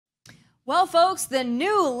Well, folks, the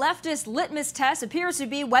new leftist litmus test appears to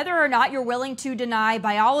be whether or not you're willing to deny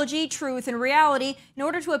biology, truth, and reality in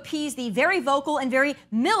order to appease the very vocal and very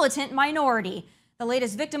militant minority. The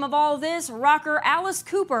latest victim of all of this, rocker Alice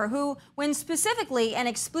Cooper, who, when specifically and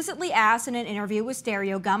explicitly asked in an interview with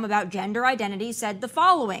Stereo Gum about gender identity, said the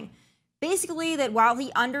following. Basically, that while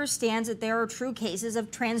he understands that there are true cases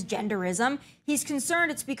of transgenderism, he's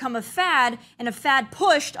concerned it's become a fad, and a fad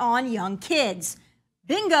pushed on young kids.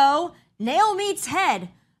 Bingo! Nail meets head.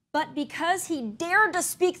 But because he dared to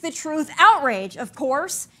speak the truth, outrage, of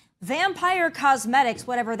course. Vampire Cosmetics,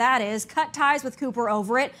 whatever that is, cut ties with Cooper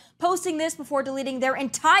over it, posting this before deleting their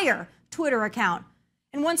entire Twitter account.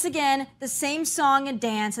 And once again, the same song and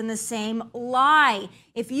dance and the same lie.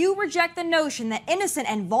 If you reject the notion that innocent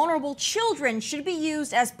and vulnerable children should be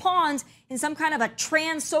used as pawns in some kind of a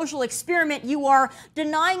trans social experiment, you are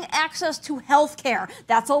denying access to health care.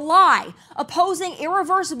 That's a lie. Opposing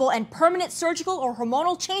irreversible and permanent surgical or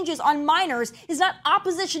hormonal changes on minors is not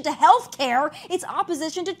opposition to health care, it's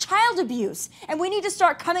opposition to child abuse. And we need to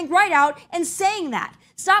start coming right out and saying that.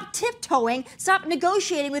 Stop tiptoeing, stop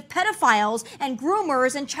negotiating with pedophiles and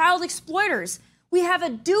groomers and child exploiters. We have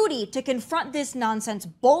a duty to confront this nonsense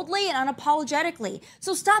boldly and unapologetically.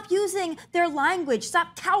 So stop using their language.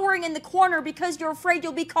 Stop cowering in the corner because you're afraid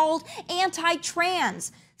you'll be called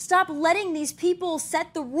anti-trans. Stop letting these people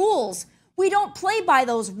set the rules. We don't play by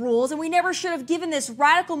those rules, and we never should have given this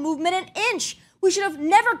radical movement an inch. We should have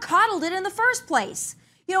never coddled it in the first place.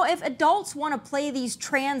 You know, if adults want to play these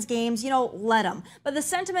trans games, let them. But the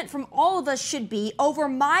sentiment from all of us should be, over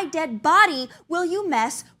my dead body, will you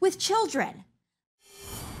mess with children?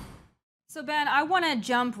 So, Ben, I want to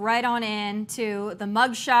jump right on into the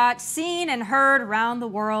mugshot seen and heard around the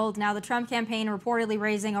world. Now, the Trump campaign reportedly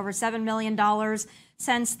raising over $7 million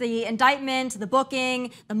since the indictment, the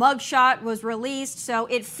booking, the mugshot was released. So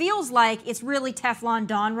it feels like it's really Teflon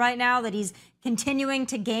Don right now, that he's continuing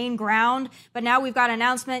to gain ground. But now we've got an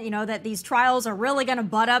announcement, that these trials are really going to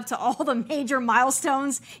butt up to all the major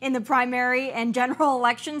milestones in the primary and general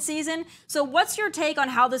election season. So what's your take on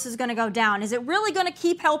how this is going to go down? Is it really going to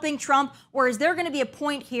keep helping Trump, or is there going to be a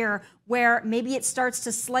point here where maybe it starts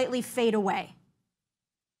to slightly fade away?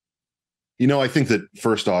 I think that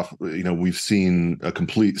first off, we've seen a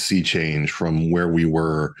complete sea change from where we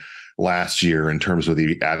were last year in terms of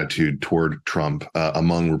the attitude toward Trump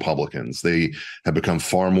among Republicans. They have become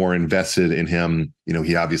far more invested in him.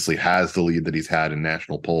 He obviously has the lead that he's had in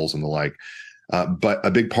national polls and the like. But a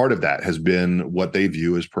big part of that has been what they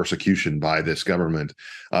view as persecution by this government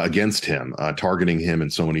against him, targeting him in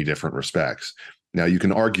so many different respects. Now, you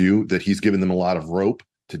can argue that he's given them a lot of rope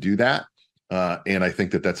to do that. And I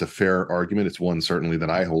think that that's a fair argument. It's one certainly that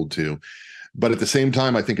I hold to. But at the same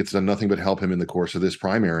time, I think it's done nothing but help him in the course of this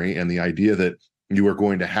primary. And the idea that you are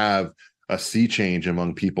going to have a sea change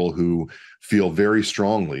among people who feel very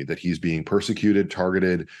strongly that he's being persecuted,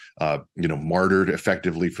 targeted, martyred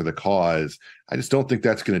effectively for the cause, I just don't think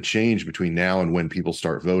that's going to change between now and when people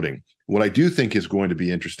start voting. What I do think is going to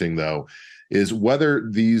be interesting, though, is whether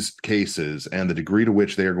these cases and the degree to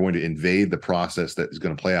which they are going to invade the process that is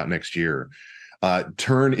going to play out next year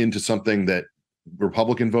turn into something that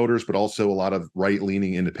Republican voters, but also a lot of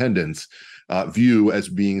right-leaning independents view as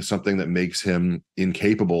being something that makes him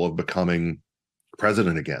incapable of becoming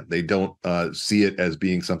president again. They don't see it as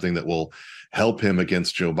being something that will help him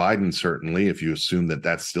against Joe Biden, certainly, if you assume that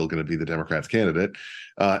that's still going to be the Democrats' candidate.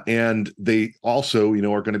 And they also,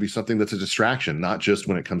 are going to be something that's a distraction, not just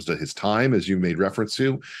when it comes to his time, as you made reference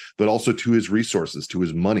to, but also to his resources, to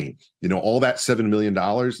his money. All that $7 million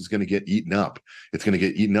is going to get eaten up. It's going to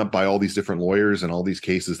get eaten up by all these different lawyers and all these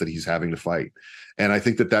cases that he's having to fight. And I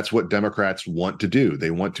think that that's what Democrats want to do.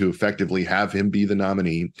 They want to effectively have him be the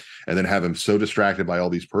nominee and then have him so distracted by all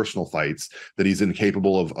these personal fights that he's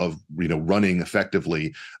incapable of running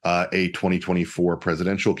effectively a 2024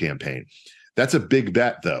 presidential campaign. That's a big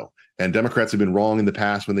bet, though. And Democrats have been wrong in the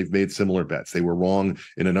past when they've made similar bets. They were wrong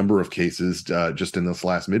in a number of cases just in this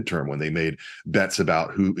last midterm when they made bets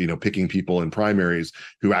about who, picking people in primaries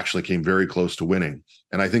who actually came very close to winning.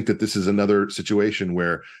 And I think that this is another situation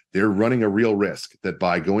where they're running a real risk that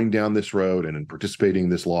by going down this road and in participating in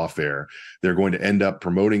this lawfare, they're going to end up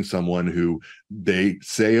promoting someone who they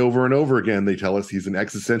say over and over again, they tell us he's an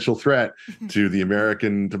existential threat to the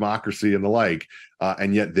American democracy and the like.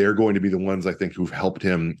 And yet they're going to be the ones, I think, who've helped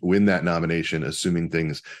him win that nomination, assuming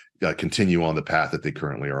things continue on the path that they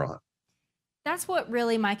currently are on. That's what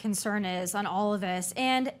really my concern is on all of this.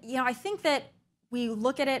 And, I think that we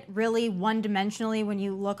look at it really one-dimensionally when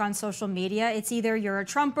you look on social media. It's either you're a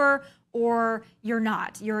Trumper or you're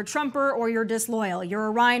not. You're a Trumper or you're disloyal. You're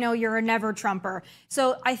a rhino, you're a never Trumper.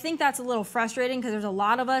 So I think that's a little frustrating because there's a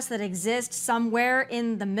lot of us that exist somewhere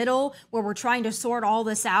in the middle where we're trying to sort all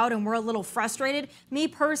this out and we're a little frustrated. Me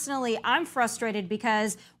personally, I'm frustrated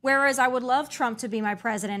because whereas I would love Trump to be my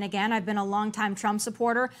president again, I've been a longtime Trump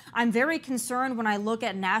supporter, I'm very concerned when I look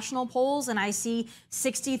at national polls and I see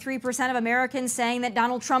 63% of Americans saying that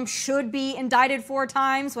Donald Trump should be indicted 4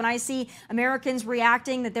 times, when I see Americans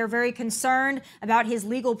reacting that they're very concerned about his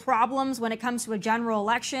legal problems when it comes to a general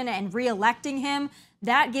election and re-electing him.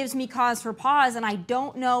 That gives me cause for pause, and I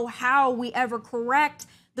don't know how we ever correct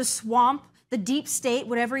the swamp, the deep state,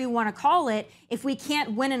 whatever you want to call it, if we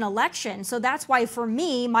can't win an election. So that's why, for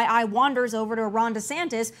me, my eye wanders over to Ron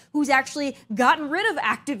DeSantis, who's actually gotten rid of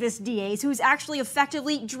activist DAs, who's actually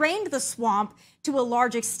effectively drained the swamp to a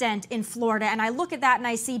large extent in Florida. And I look at that and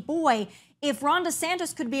I see, boy, if Ron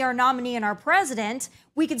DeSantis could be our nominee and our president,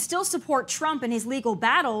 we could still support Trump in his legal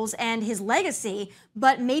battles and his legacy,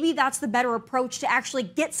 but maybe that's the better approach to actually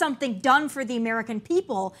get something done for the American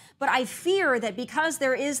people. But I fear that because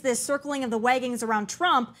there is this circling of the wagons around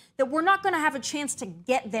Trump, that we're not going to have a chance to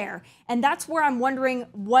get there. And that's where I'm wondering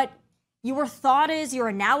what your thought is, your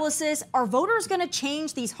analysis. Are voters going to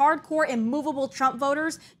change, these hardcore, immovable Trump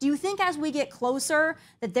voters? Do you think as we get closer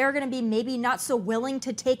that they're going to be maybe not so willing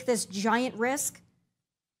to take this giant risk?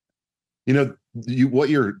 You know, what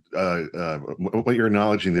you're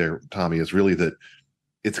acknowledging there, Tommy, is really that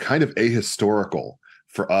it's kind of ahistorical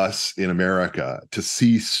for us in America to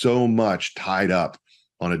see so much tied up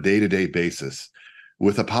on a day-to-day basis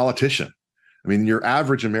with a politician. I mean, your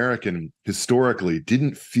average American historically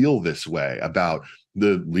didn't feel this way about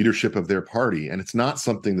the leadership of their party. And it's not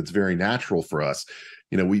something that's very natural for us.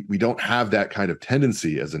 You know, we don't have that kind of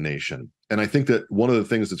tendency as a nation. And I think that one of the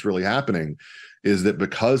things that's really happening is that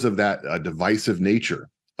because of that divisive nature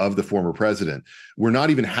of the former president, we're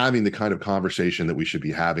not even having the kind of conversation that we should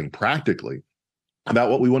be having practically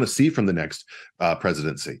about what we want to see from the next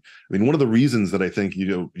presidency. I mean, one of the reasons that I think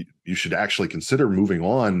you should actually consider moving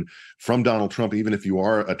on from Donald Trump, even if you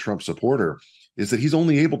are a Trump supporter, is that he's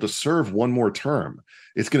only able to serve one more term.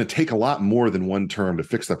 It's going to take a lot more than one term to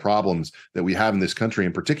fix the problems that we have in this country,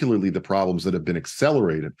 and particularly the problems that have been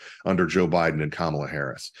accelerated under Joe Biden and Kamala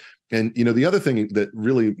Harris. And, you know, the other thing that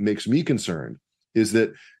really makes me concerned is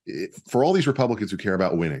that for all these Republicans who care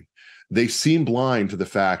about winning, they seem blind to the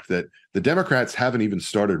fact that the Democrats haven't even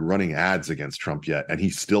started running ads against Trump yet, and he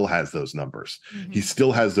still has those numbers. Mm-hmm. He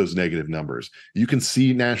still has those negative numbers. You can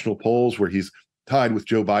see national polls where he's tied with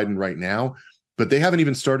Joe Biden right now, but they haven't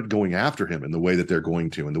even started going after him in the way that they're going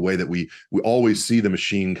to, in the way that we always see the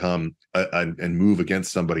machine come and move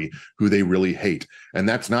against somebody who they really hate. And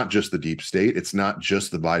that's not just the deep state. It's not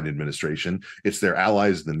just the Biden administration. It's their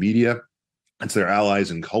allies in the media. It's their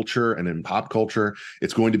allies in culture and in pop culture.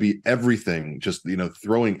 It's going to be everything, just, you know,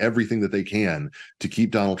 throwing everything that they can to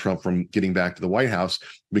keep Donald Trump from getting back to the White House,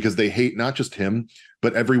 because they hate not just him,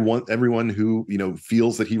 but everyone who, you know,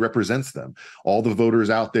 feels that he represents them. All the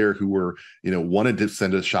voters out there who were, you know, wanted to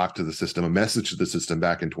send a shock to the system, a message to the system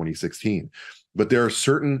back in 2016. But there are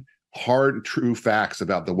certain hard, true facts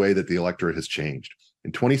about the way that the electorate has changed.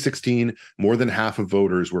 In 2016, more than half of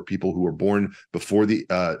voters were people who were born before the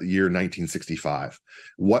year 1965.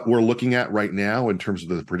 What we're looking at right now in terms of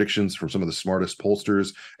the predictions from some of the smartest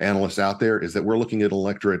pollsters, analysts out there, is that we're looking at an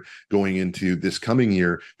electorate going into this coming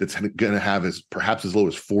year that's going to have perhaps as low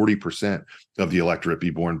as 40% of the electorate be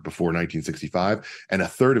born before 1965, and a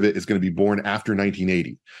third of it is going to be born after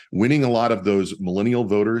 1980. Winning a lot of those millennial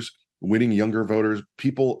voters, winning younger voters,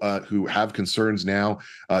 people who have concerns now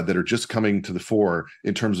that are just coming to the fore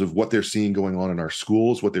in terms of what they're seeing going on in our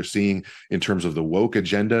schools, what they're seeing in terms of the woke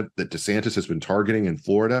agenda that DeSantis has been targeting in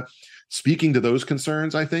Florida. Speaking to those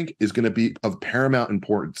concerns, I think, is going to be of paramount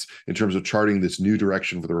importance in terms of charting this new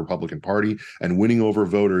direction for the Republican Party and winning over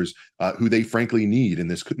voters who they frankly need in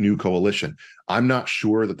this new coalition. I'm not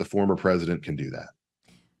sure that the former president can do that.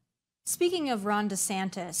 Speaking of Ron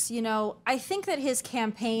DeSantis, you know, I think that his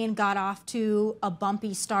campaign got off to a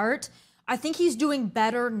bumpy start. I think he's doing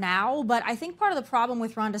better now, but I think part of the problem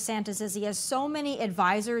with Ron DeSantis is he has so many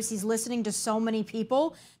advisors, he's listening to so many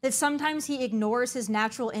people, that sometimes he ignores his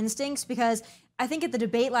natural instincts. Because I think at the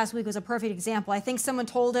debate last week was a perfect example. I think someone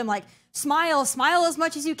told him, like, smile as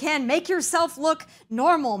much as you can, make yourself look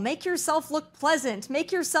normal, make yourself look pleasant,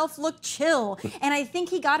 make yourself look chill. And I think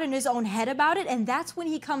he got in his own head about it, and that's when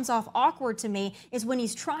he comes off awkward to me, is when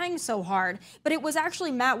he's trying so hard. But it was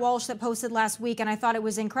actually Matt Walsh that posted last week, and I thought it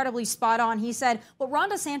was incredibly spot on. He said, what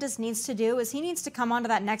Ron DeSantis needs to do is he needs to come onto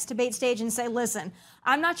that next debate stage and say, listen,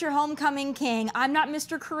 I'm not your homecoming king. I'm not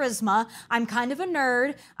Mr. Charisma. I'm kind of a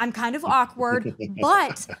nerd. I'm kind of awkward,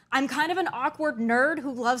 but I'm kind of an awkward nerd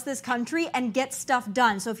who loves this country and gets stuff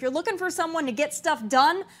done. So if you're looking for someone to get stuff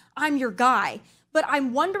done, I'm your guy. But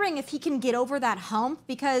I'm wondering if he can get over that hump,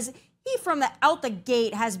 because he from out the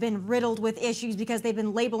gate has been riddled with issues because they've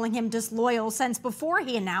been labeling him disloyal since before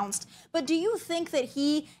he announced. But do you think that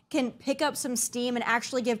he can pick up some steam and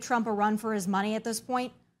actually give Trump a run for his money at this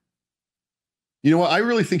point? You know what? I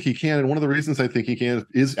really think he can. And one of the reasons I think he can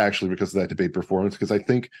is actually because of that debate performance, because I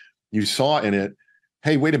think you saw in it,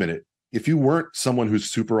 hey, wait a minute. If you weren't someone who's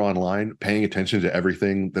super online, paying attention to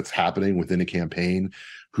everything that's happening within a campaign,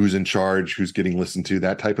 who's in charge, who's getting listened to,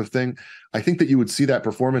 that type of thing, I think that you would see that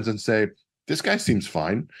performance and say, this guy seems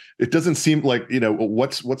fine. It doesn't seem like,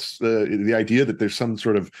 what's the idea that there's some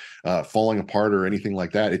sort of falling apart or anything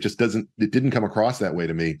like that. It didn't come across that way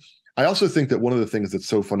to me. I also think that one of the things that's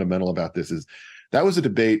so fundamental about this is that was a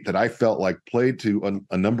debate that I felt like played to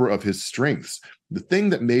a number of his strengths. The thing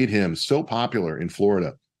that made him so popular in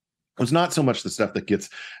Florida was not so much the stuff that gets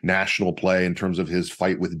national play in terms of his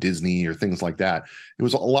fight with Disney or things like that. It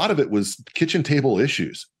was a lot of it was kitchen table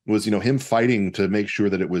issues. It was, him fighting to make sure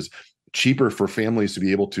that it was cheaper for families to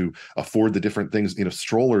be able to afford the different things,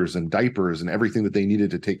 strollers and diapers and everything that they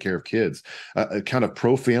needed to take care of kids. A kind of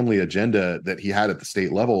pro-family agenda that he had at the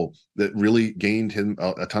state level that really gained him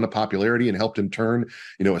a ton of popularity and helped him turn,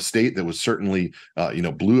 a state that was certainly,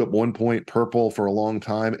 blue at one point, purple for a long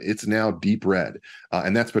time. It's now deep red.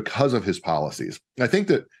 And that's because of his policies. I think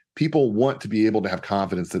that people want to be able to have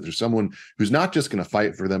confidence that there's someone who's not just going to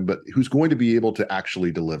fight for them, but who's going to be able to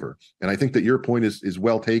actually deliver. And I think that your point is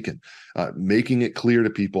well taken, making it clear to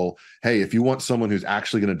people, hey, if you want someone who's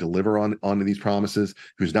actually going to deliver on these promises,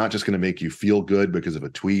 who's not just going to make you feel good because of a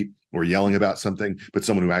tweet or yelling about something, but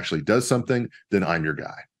someone who actually does something, then I'm your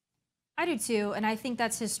guy. I do too, and I think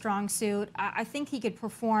that's his strong suit. I think he could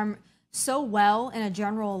perform so well in a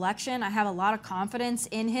general election. I have a lot of confidence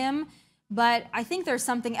in him. But I think there's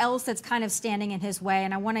something else that's kind of standing in his way,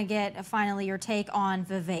 and I want to get finally your take on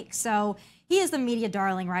Vivek. So he is the media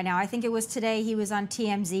darling right now. I think it was today he was on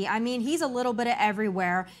TMZ. I mean, he's a little bit of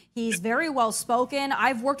everywhere. He's very well spoken.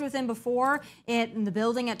 I've worked with him before in the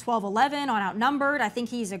building at 1211 on Outnumbered. I think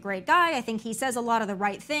he's a great guy. I think he says a lot of the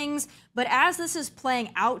right things. But as this is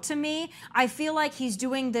playing out to me, I feel like he's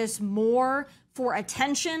doing this more for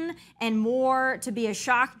attention and more to be a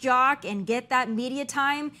shock jock and get that media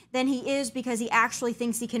time than he is because he actually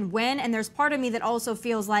thinks he can win. And there's part of me that also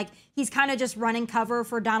feels like he's kind of just running cover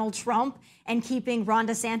for Donald Trump and keeping Ron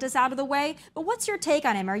DeSantis out of the way. But what's your take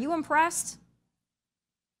on him? Are you impressed?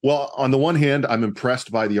 Well, on the one hand, I'm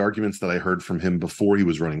impressed by the arguments that I heard from him before he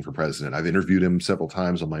was running for president. I've interviewed him several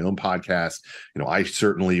times on my own podcast. I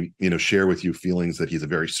certainly, share with you feelings that he's a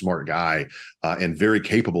very smart guy and very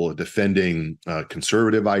capable of defending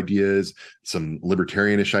conservative ideas, some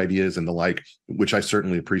libertarianish ideas and the like, which I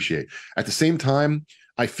certainly appreciate. At the same time,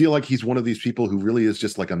 I feel like he's one of these people who really is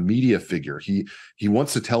just like a media figure. He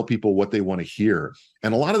wants to tell people what they want to hear.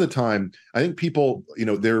 And a lot of the time, I think people,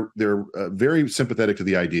 they're very sympathetic to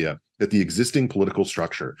the idea that the existing political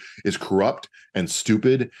structure is corrupt and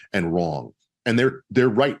stupid and wrong. And they're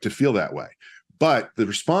right to feel that way. But the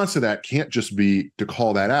response to that can't just be to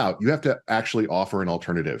call that out. You have to actually offer an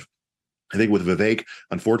alternative. I think with Vivek,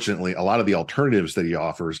 unfortunately, a lot of the alternatives that he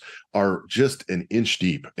offers are just an inch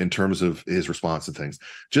deep in terms of his response to things.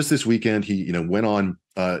 Just this weekend, he went on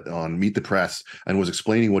Meet the Press and was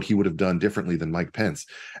explaining what he would have done differently than Mike Pence.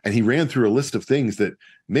 And he ran through a list of things that,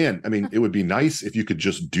 man, I mean, it would be nice if you could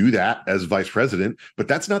just do that as vice president, but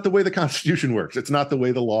that's not the way the Constitution works. It's not the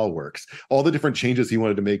way the law works. All the different changes he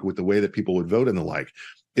wanted to make with the way that people would vote and the like.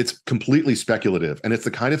 It's completely speculative. And it's the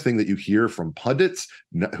kind of thing that you hear from pundits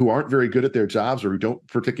who aren't very good at their jobs or who don't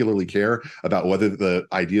particularly care about whether the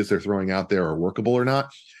ideas they're throwing out there are workable or not.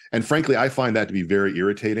 And frankly, I find that to be very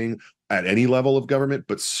irritating at any level of government,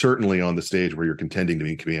 but certainly on the stage where you're contending to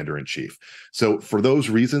be commander in chief. So for those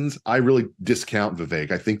reasons, I really discount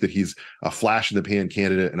Vivek. I think that he's a flash in the pan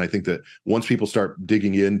candidate. And I think that once people start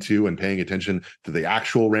digging into and paying attention to the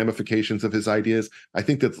actual ramifications of his ideas, I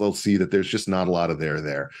think that they'll see that there's just not a lot of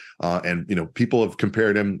there. And people have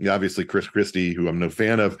compared him, obviously Chris Christie, who I'm no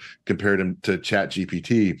fan of, compared him to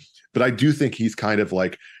ChatGPT. But I do think he's kind of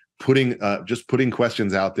like putting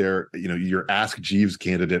questions out there, your Ask Jeeves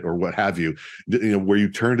candidate or what have you, where you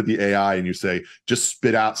turn to the AI and you say, just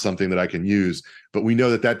spit out something that I can use. But we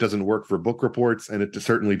know that doesn't work for book reports, and it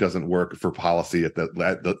certainly doesn't work for policy at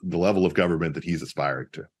the level of government that he's aspiring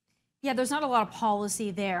to. Yeah, there's not a lot of policy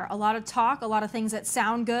there. A lot of talk, a lot of things that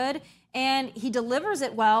sound good, and he delivers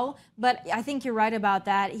it well, but I think you're right about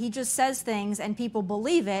that. He just says things and people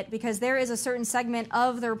believe it because there is a certain segment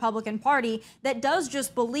of the Republican Party that does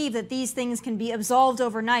just believe that these things can be absolved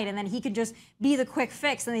overnight and then he could just be the quick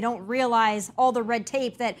fix, and they don't realize all the red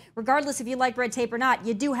tape that, regardless if you like red tape or not,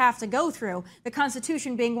 you do have to go through. The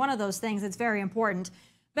Constitution being one of those things that's very important.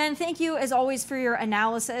 Ben, thank you as always for your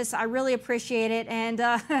analysis. I really appreciate it, and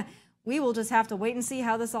we will just have to wait and see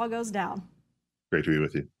how this all goes down. Great to be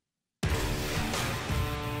with you.